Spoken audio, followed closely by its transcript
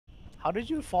How did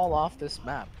you fall off this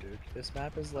map, dude? This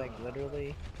map is like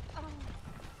literally.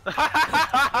 Diva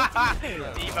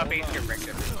base your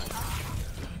breakdown.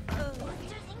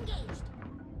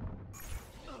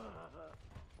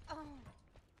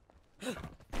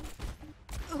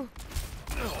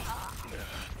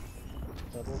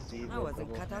 Double Diva, I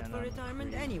wasn't cut out for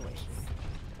retirement anyway.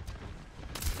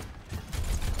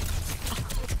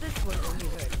 This will only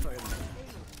hurt for a minute.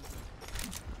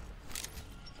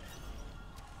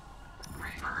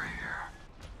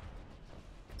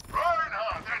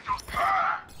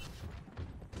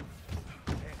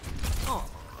 Oh,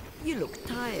 you look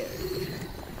tired.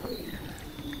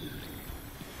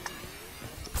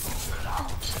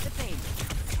 The pain.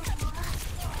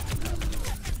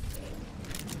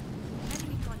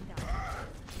 Enemy contact.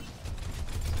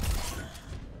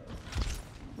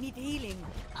 Need healing.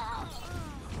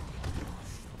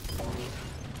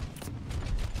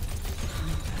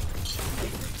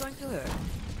 This is going to hurt.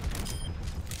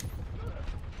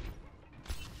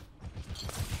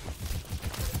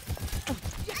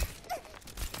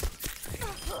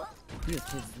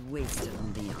 Youth is wasted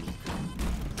on the young.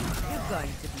 You're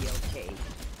going to be okay.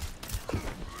 The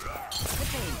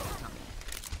pain is coming.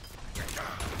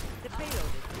 The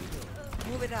payload is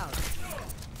real. Move it out.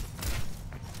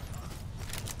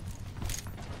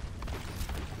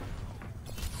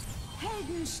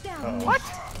 What?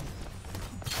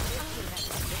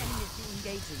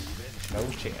 No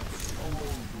chance.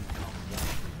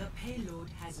 The payload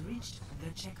has reached the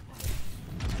checkpoint.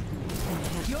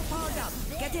 You're powered up.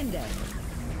 Get in there.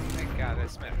 Thank God,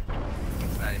 this man.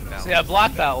 It's not in balance. See, I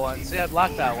blocked that one. See, I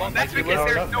blocked that Well, one. that's Like, because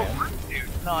you there's no man. room,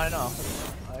 dude. No, I know.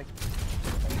 Like,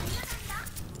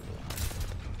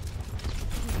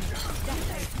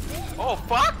 Oh,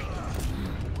 fuck!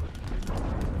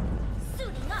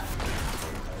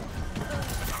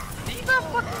 Diva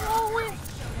fucking always.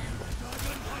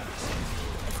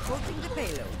 Escorting the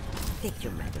payload. Take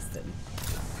your medicine.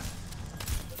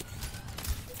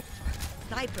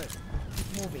 Sniper,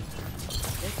 keep moving.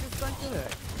 This is going to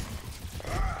hurt.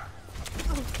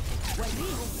 Wait,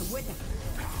 wait.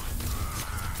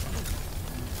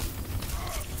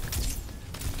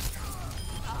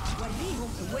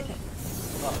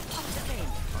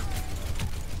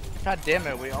 God damn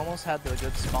it, we almost had the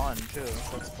good spawn too.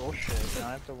 That's bullshit. Now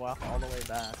I have to walk all the way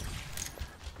back.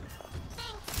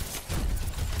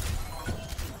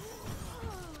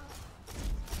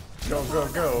 Go, go,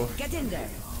 go. Get in there.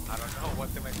 I don't know what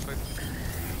am I supposed to do.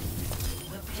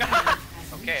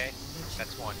 Okay,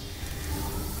 that's one.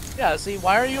 Yeah, see,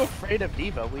 why are you afraid of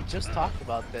Diva? We just talked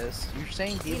about this. You're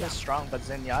saying Diva's strong, but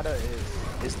Zenyatta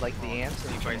is like the answer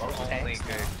to Diva's most only tanks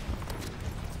good. now.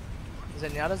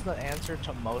 Zenyatta's the answer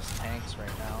to most tanks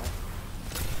right now.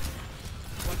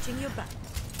 Watching your back.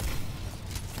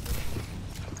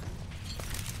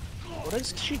 What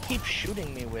does she keep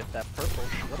shooting me with, that purple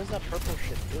shit? What does that purple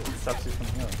shit do? Stops you from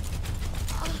healing.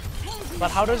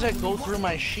 But how does it go through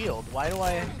my shield? Why do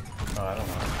I... Oh, I don't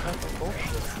know. That's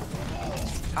bullshit.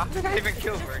 How did I even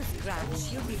kill her?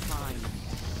 Scratch, you'll be fine.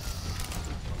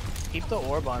 Keep the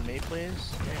orb on me,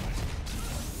 please.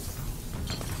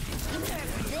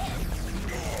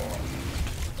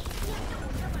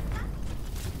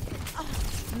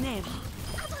 Never.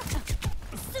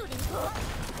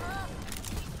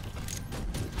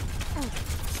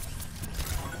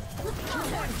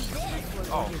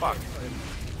 Oh, fuck.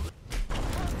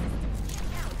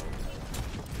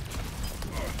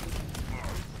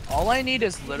 All I need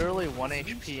is literally 1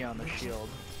 HP on the shield.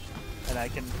 And I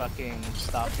can fucking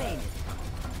stop that.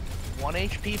 1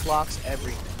 HP blocks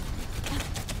everything.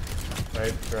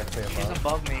 Right, directly She's above.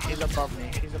 above me, she's above me,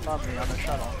 she's above me on the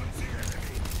shuttle.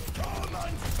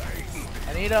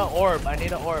 I need an orb, I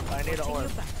need an orb, I need an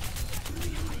orb.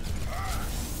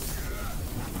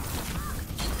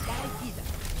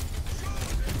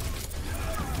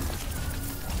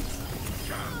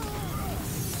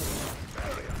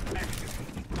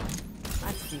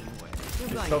 She's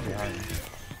still behind.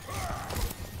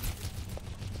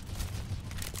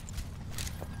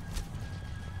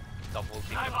 Double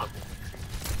team, double.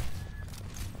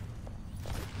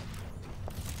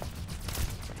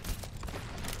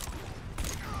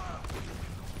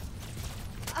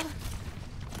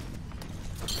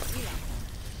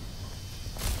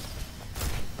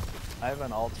 I have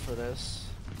an ult for this.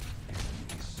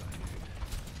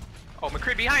 Oh,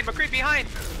 McCree behind! McCree behind!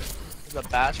 There's a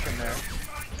Bastion there.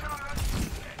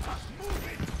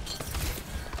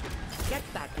 Get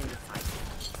back in the fight.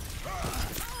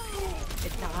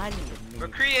 It's a honey with me.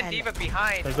 McCree and Diva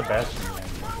behind! There's a Bastion behind.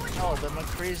 Oh, the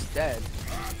McCree's dead.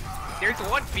 There's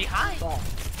one behind!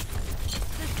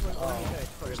 This will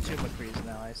There's two McCrees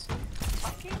now, I see.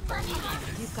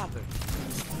 You covered.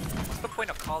 What's the point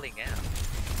of calling out?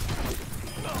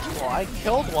 Well, I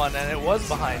killed one and it was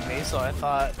behind me, so I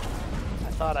thought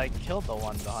I killed the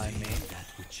one behind me.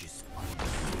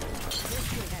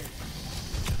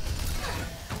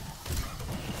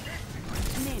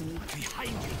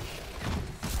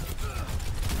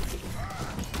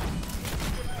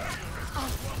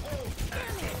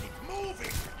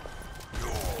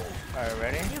 Alright,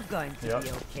 ready? You're going to Yep. be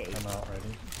okay. I'm out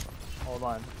ready. Hold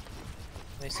on.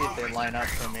 Let me see if they line up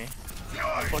for me.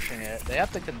 I'm pushing it. They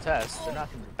have to contest. They're not.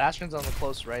 Bastion's on the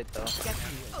close right though. Get to you.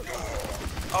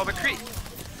 Oh, McCree!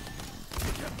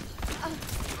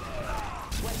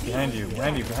 Behind you,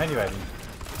 Eddie.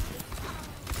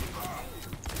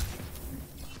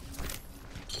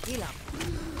 Heal up.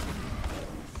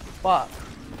 Fuck.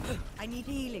 I need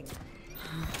healing.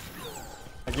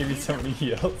 I gave you so many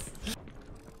heals.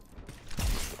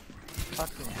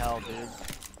 Fucking hell, dude.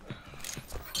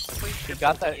 Please He triple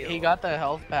got the heal. he got the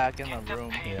health pack in the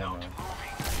room. Yeah, man.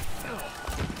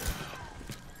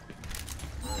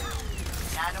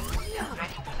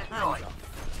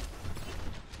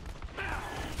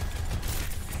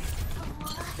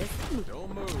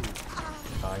 Don't move.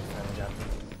 Oh, you kinda got me.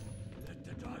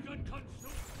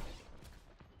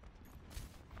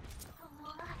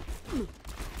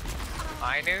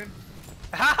 High noon?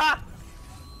 Haha!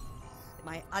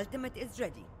 My ultimate is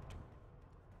ready.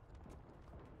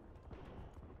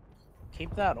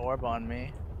 Keep that orb on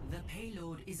me. The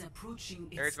payload is approaching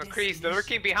its There's McCree's destination.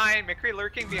 lurking behind. McCree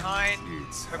lurking behind.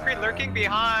 McCree lurking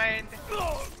behind.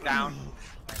 Down.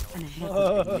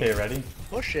 Okay, ready?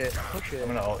 Push it. Push it. I'm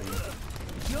gonna ult you.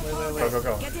 Wait. Go, go,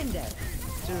 go. Get in there.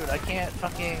 Dude, I can't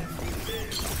fucking.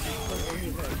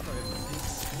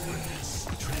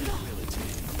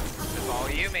 It's all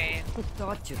you, man. Who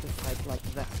taught you to fight like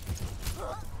that?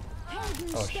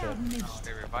 Oh shit.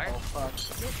 They revive. Oh fuck.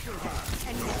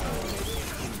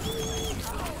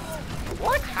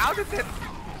 What? How did that?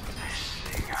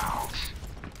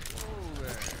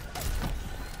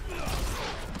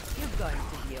 You're going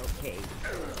to be okay.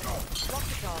 Walk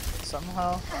it off.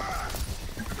 Somehow.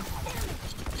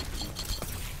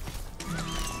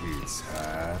 Nice.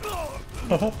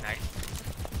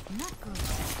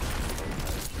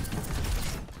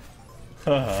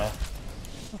 Haha.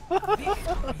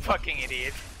 Fucking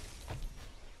idiot.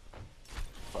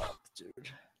 Fuck, dude.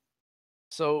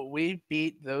 So we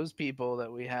beat those people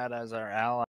that we had as our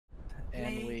ally,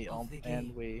 and Play we of the and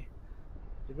game. we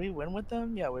did we win with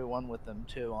them? Yeah, we won with them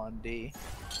too on D.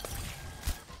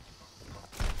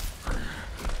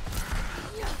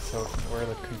 So we're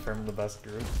the confirmed the best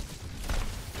group.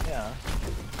 Yeah.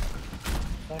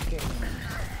 Fucking.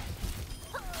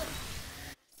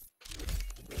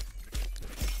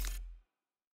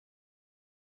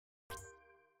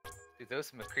 Dude,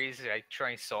 those McCree's are like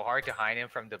trying so hard to hide him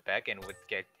from the back and would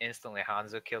get instantly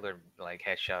Hanzo killed or like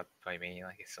headshot by me.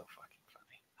 Like it's so fucking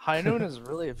funny. High Noon is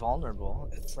really vulnerable.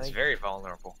 It's like It's very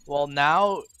vulnerable. well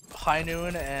now High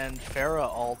Noon and Pharah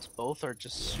ult both are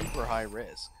just super high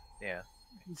risk. Yeah.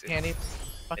 You can't even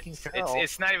fucking Pharah ult.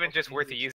 It's not even just worth the use.